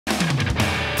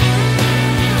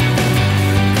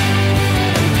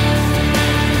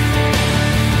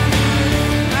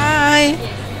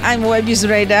I'm YB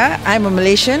Zuraida. I'm a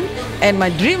Malaysian, and my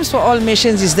dreams for all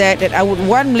Malaysians is that I would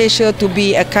want Malaysia to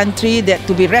be a country that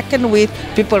to be reckoned with.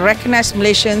 People recognize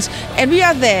Malaysians, and we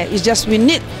are there. It's just we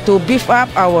need to beef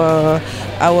up our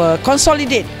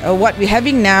consolidate what we're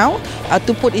having now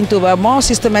to put into a more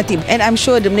systematic. And I'm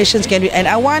sure the Malaysians can do. And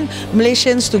I want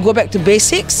Malaysians to go back to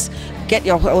basics. Get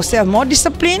ourselves more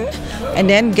disciplined, and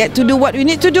then get to do what we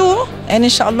need to do, and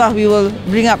inshallah we will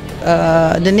bring up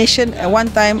the nation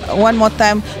one more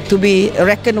time to be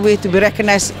reckoned with, to be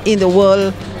recognized in the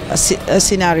world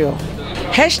scenario.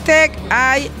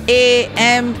 #IAMMY